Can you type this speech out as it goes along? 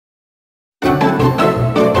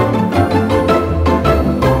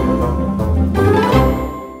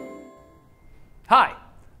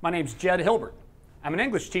name's Jed Hilbert. I'm an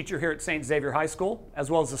English teacher here at St. Xavier High School,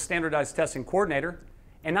 as well as a standardized testing coordinator,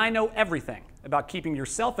 and I know everything about keeping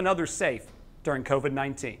yourself and others safe during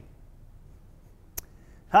COVID-19.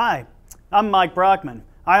 Hi, I'm Mike Brockman.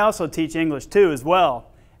 I also teach English too as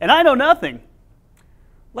well, and I know nothing.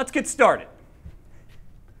 Let's get started.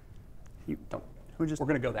 We're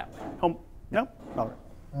going to go that way. Home? No? All right.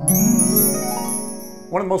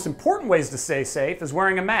 One of the most important ways to stay safe is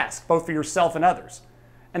wearing a mask, both for yourself and others.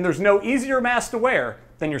 And there's no easier mask to wear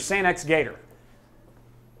than your Sanex Gator.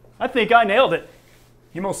 I think I nailed it.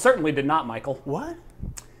 You most certainly did not, Michael. What?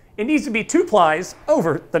 It needs to be 2 plies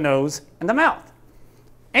over the nose and the mouth.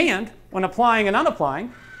 And when applying and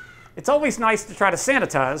unapplying, it's always nice to try to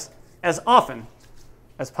sanitize as often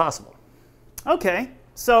as possible. Okay,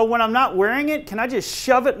 so when I'm not wearing it, can I just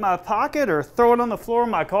shove it in my pocket or throw it on the floor of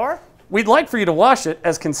my car? We'd like for you to wash it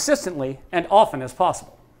as consistently and often as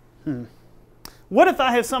possible. What if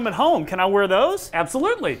I have some at home? Can I wear those?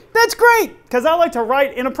 Absolutely. That's great, because I like to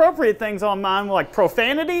write inappropriate things on mine like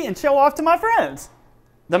profanity and show off to my friends.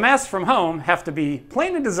 The masks from home have to be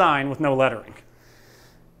plain in design with no lettering.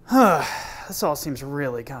 This all seems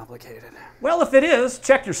really complicated. Well, if it is,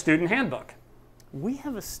 check your student handbook. We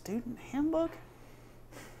have a student handbook?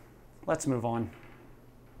 Let's move on.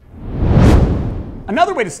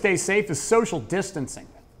 Another way to stay safe is social distancing.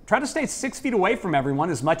 Try to stay 6 feet away from everyone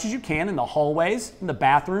as much as you can in the hallways, in the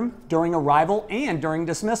bathroom, during arrival, and during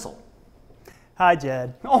dismissal. Hi,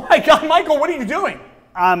 Jed. Oh my God, Michael, what are you doing?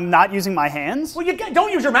 I'm not using my hands? Well,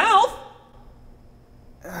 don't use your mouth.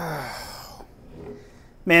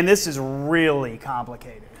 Man, this is really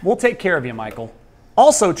complicated. We'll take care of you, Michael.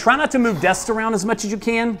 Also, try not to move desks around as much as you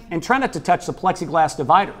can, and try not to touch the plexiglass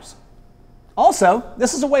dividers. Also,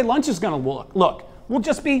 this is the way lunch is going to look. We'll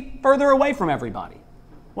just be further away from everybody.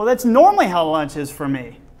 Well, that's normally how lunch is for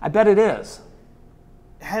me. I bet it is.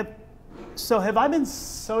 So have I been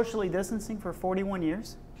socially distancing for 41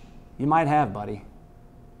 years? You might have, buddy.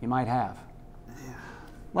 You might have. Yeah.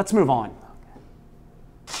 Let's move on.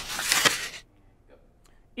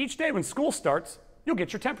 Each day when school starts, you'll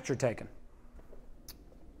get your temperature taken.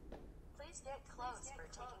 Please get close for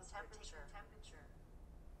taking temperature.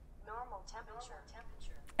 Normal temperature.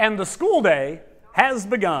 And the school day has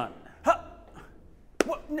begun.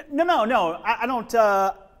 No. I don't.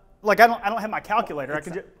 I don't have my calculator.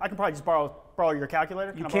 I can probably just borrow your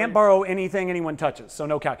calculator. You can't borrow anything anyone touches, so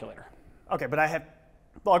no calculator. Okay, but I have.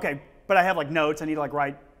 Okay, but I have like notes. I need to like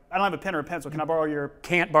write. I don't have a pen or a pencil. Can I borrow your?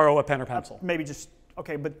 Can't borrow a pen or pencil. Maybe just.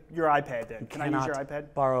 Okay, but your iPad then. Can I use your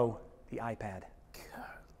iPad? Borrow the iPad.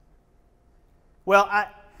 Well,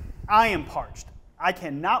 I am parched. I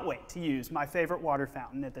cannot wait to use my favorite water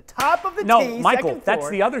fountain at the top of the No, Michael, second that's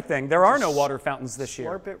floor. the other thing. There are no water fountains this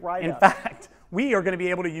year. Slurp it right In up. fact, we are going to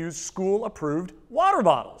be able to use school-approved water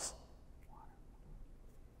bottles.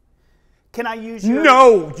 Can I use your...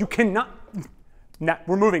 No, you cannot. No,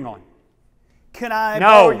 we're moving on. Can I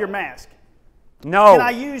borrow your mask? No. Can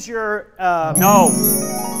I use your... No.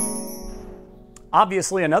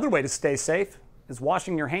 Obviously, another way to stay safe is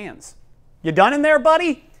washing your hands. You done in there,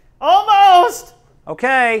 buddy? Almost!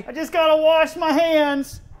 Okay. I just gotta wash my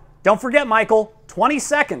hands. Don't forget, Michael, 20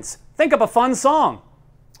 seconds. Think up a fun song.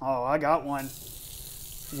 Oh, I got one.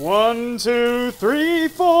 1, 2, 3,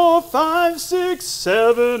 4, 5, 6,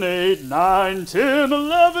 7, 8, 9, 10,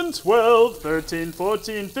 11, 12, 13,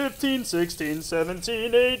 14, 15, 16,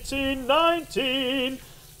 17, 18, 19,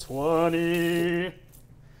 20.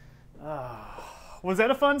 Was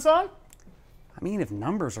that a fun song? I mean, if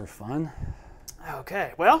numbers are fun.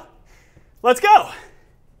 Okay, well, let's go.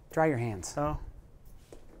 Dry your hands. Oh.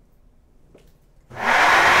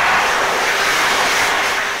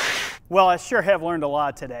 Well, I sure have learned a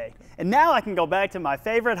lot today. And now I can go back to my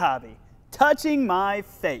favorite hobby, touching my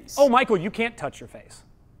face. Oh, Michael, you can't touch your face.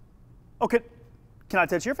 Okay, can I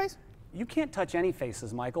touch your face? You can't touch any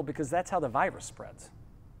faces, Michael, because that's how the virus spreads.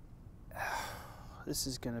 This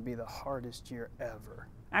is going to be the hardest year ever.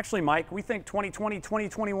 Actually, Mike, we think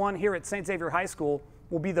 2020-2021 here at St. Xavier High School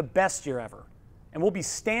will be the best year ever. And we'll be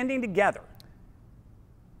standing together.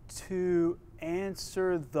 To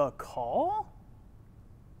answer the call?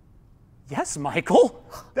 Yes, Michael.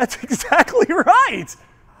 That's exactly right.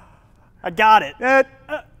 I got it.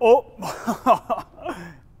 Oh.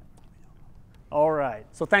 All right.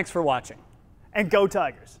 So thanks for watching. And go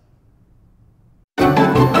Tigers.